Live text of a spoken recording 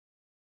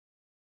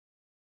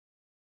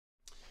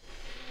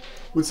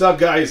What's up,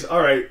 guys? All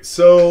right,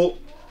 so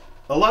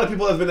a lot of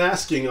people have been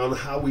asking on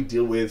how we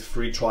deal with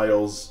free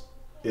trials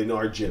in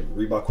our gym,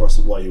 Reebok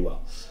CrossFit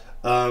YUL.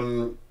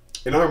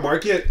 In our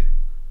market,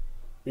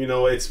 you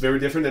know, it's very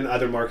different than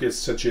other markets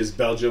such as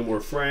Belgium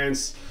or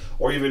France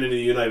or even in the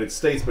United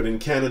States, but in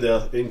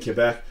Canada, in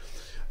Quebec,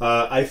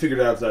 I figured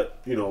out that,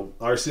 you know,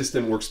 our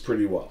system works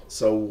pretty well.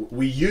 So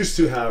we used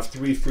to have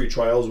 3 free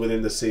trials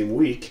within the same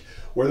week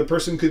where the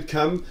person could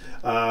come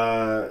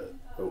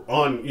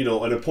on, you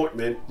know, an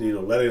appointment, you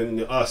know,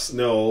 letting us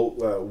know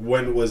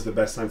when was the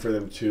best time for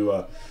them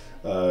to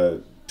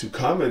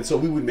come, and so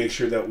we would make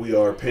sure that we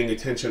are paying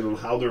attention on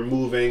how they're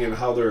moving and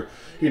how they're,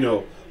 you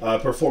know,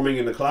 performing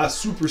in the class,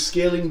 super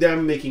scaling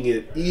them, making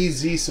it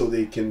easy so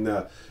they can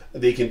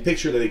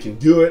picture that they can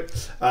do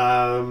it.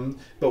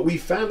 But we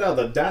found out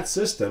that that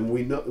system,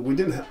 we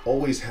didn't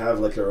always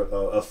have like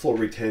a full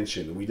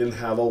retention. We didn't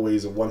have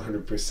always a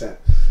 100%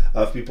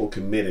 of people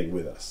committing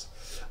with us.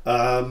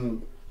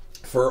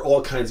 For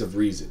all kinds of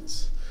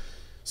reasons.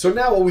 So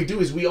now what we do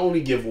is we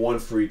only give one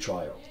free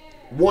trial.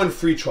 One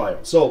free trial.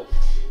 So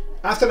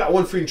after that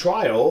one free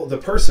trial, the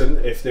person,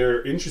 if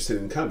they're interested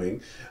in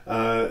coming,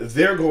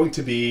 they're going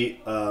to be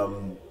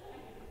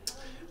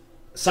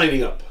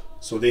signing up.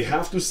 So they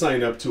have to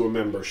sign up to a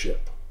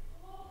membership.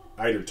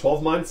 Either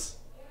 12 months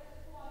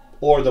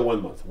or the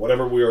 1 month.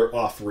 Whatever we are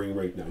offering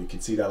right now. You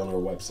can see that on our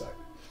website.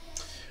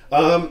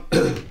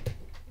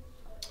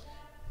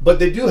 But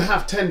they do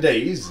have 10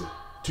 days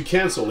to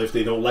cancel if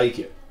they don't like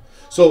it.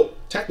 So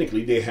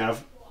technically they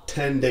have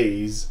 10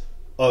 days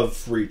of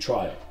free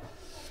trial.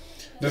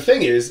 The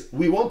thing is,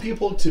 we want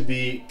people to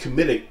be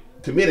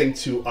committing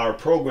to our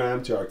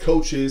program, to our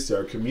coaches, to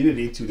our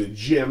community, to the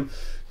gym,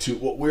 to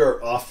what we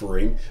are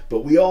offering,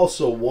 but we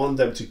also want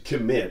them to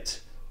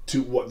commit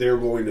to what they're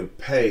going to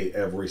pay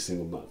every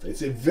single month.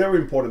 It's very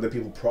important that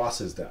people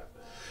process that.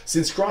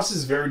 Since Cross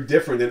is very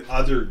different than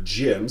other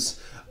gyms,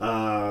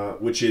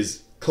 which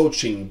is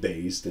coaching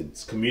based, and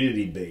it's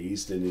community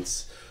based, and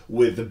it's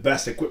with the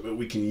best equipment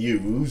we can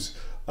use,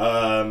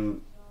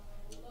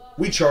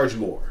 we charge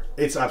more.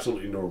 It's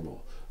absolutely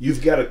normal. You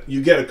get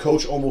a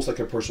coach almost like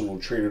a personal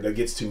trainer that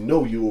gets to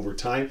know you over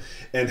time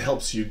and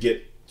helps you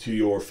get to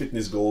your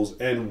fitness goals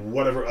and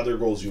whatever other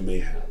goals you may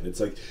have.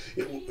 It's like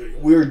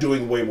we're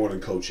doing way more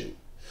than coaching.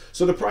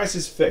 So the price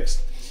is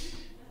fixed.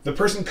 The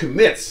person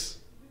commits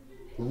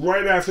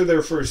right after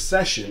their first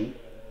session,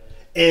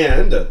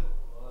 and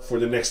for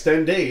the next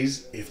 10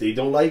 days, if they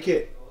don't like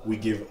it, we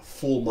give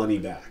full money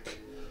back.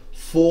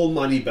 Full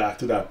money back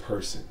to that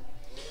person.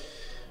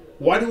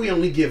 Why do we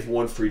only give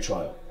one free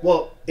trial?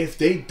 Well, if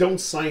they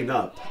don't sign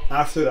up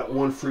after that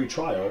one free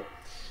trial,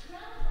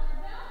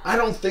 I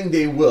don't think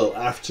they will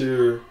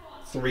after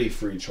 3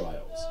 free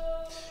trials.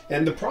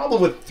 And the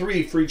problem with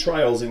 3 free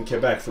trials in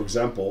Quebec, for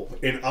example,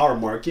 in our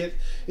market,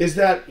 is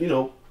that, you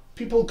know,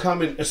 people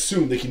come and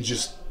assume they can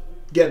just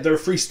get their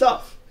free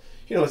stuff.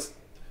 You know, it's,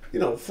 you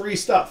know, free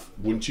stuff.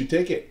 Wouldn't you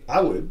take it? I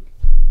would.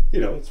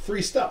 You know, it's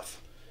free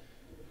stuff.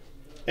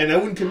 And I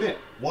wouldn't commit.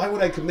 Why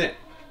would I commit?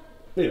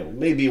 You know,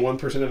 maybe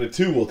 1% out of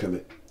 2 will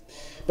commit.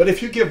 But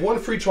if you give one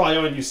free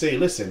trial and you say,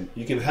 listen,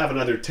 you can have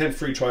another 10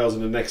 free trials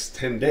in the next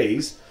 10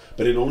 days,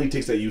 but it only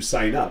takes that you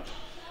sign up,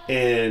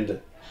 and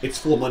it's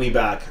full money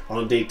back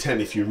on day 10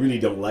 if you really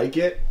don't like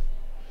it,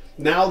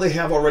 now they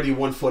have already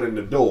one foot in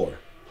the door.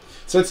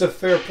 So it's a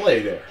fair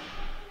play there,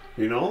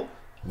 you know?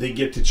 They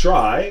get to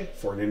try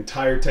for an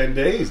entire 10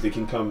 days. They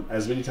can come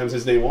as many times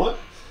as they want.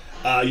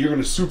 You're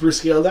going to super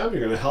scale them.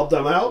 You're going to help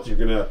them out. You're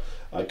going to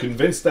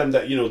convince them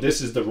that, you know, this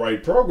is the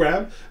right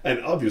program.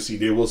 And obviously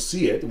they will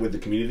see it with the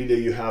community that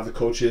you have, the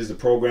coaches, the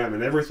program,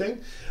 and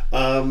everything.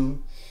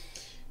 And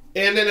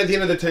then at the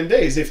end of the 10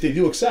 days, if they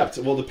do accept,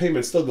 well, the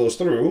payment still goes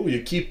through.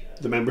 You keep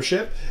the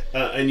membership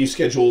and you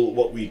schedule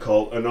what we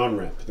call an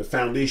on-ramp, the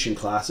foundation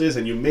classes,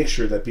 and you make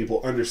sure that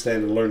people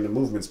understand and learn the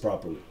movements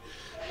properly.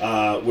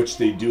 Which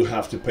they do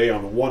have to pay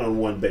on a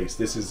one-on-one base.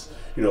 This is,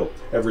 you know,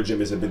 every gym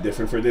is a bit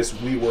different for this.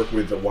 We work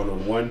with the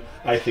one-on-one.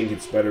 I think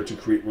it's better to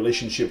create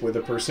relationship with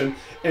a person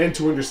and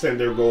to understand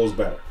their goals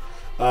better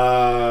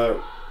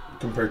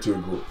compared to a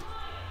group.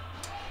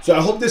 So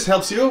I hope this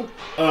helps you.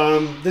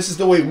 This is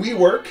the way we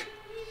work.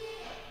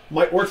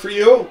 Might work for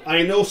you.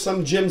 I know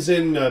some gyms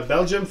in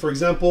Belgium, for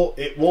example,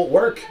 it won't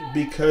work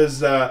because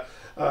the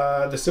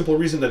simple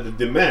reason that the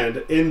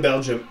demand in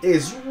Belgium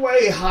is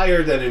way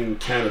higher than in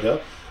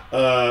Canada.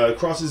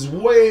 Cross is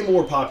way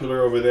more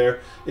popular over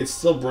there. It's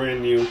still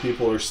brand new.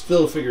 People are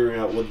still figuring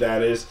out what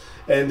that is,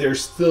 and they're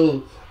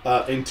still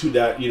into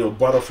that, you know,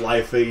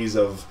 butterfly phase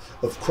of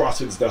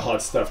CrossFit's the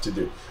hot stuff to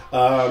do.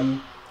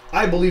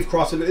 I believe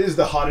CrossFit is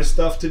the hottest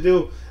stuff to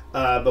do,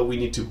 but we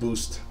need to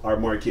boost our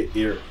market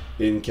here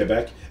in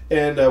Quebec,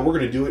 and we're going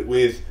to do it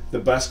with the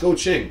best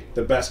coaching,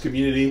 the best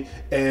community,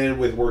 and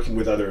with working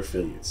with other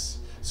affiliates.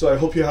 So I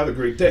hope you have a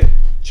great day.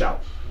 Ciao.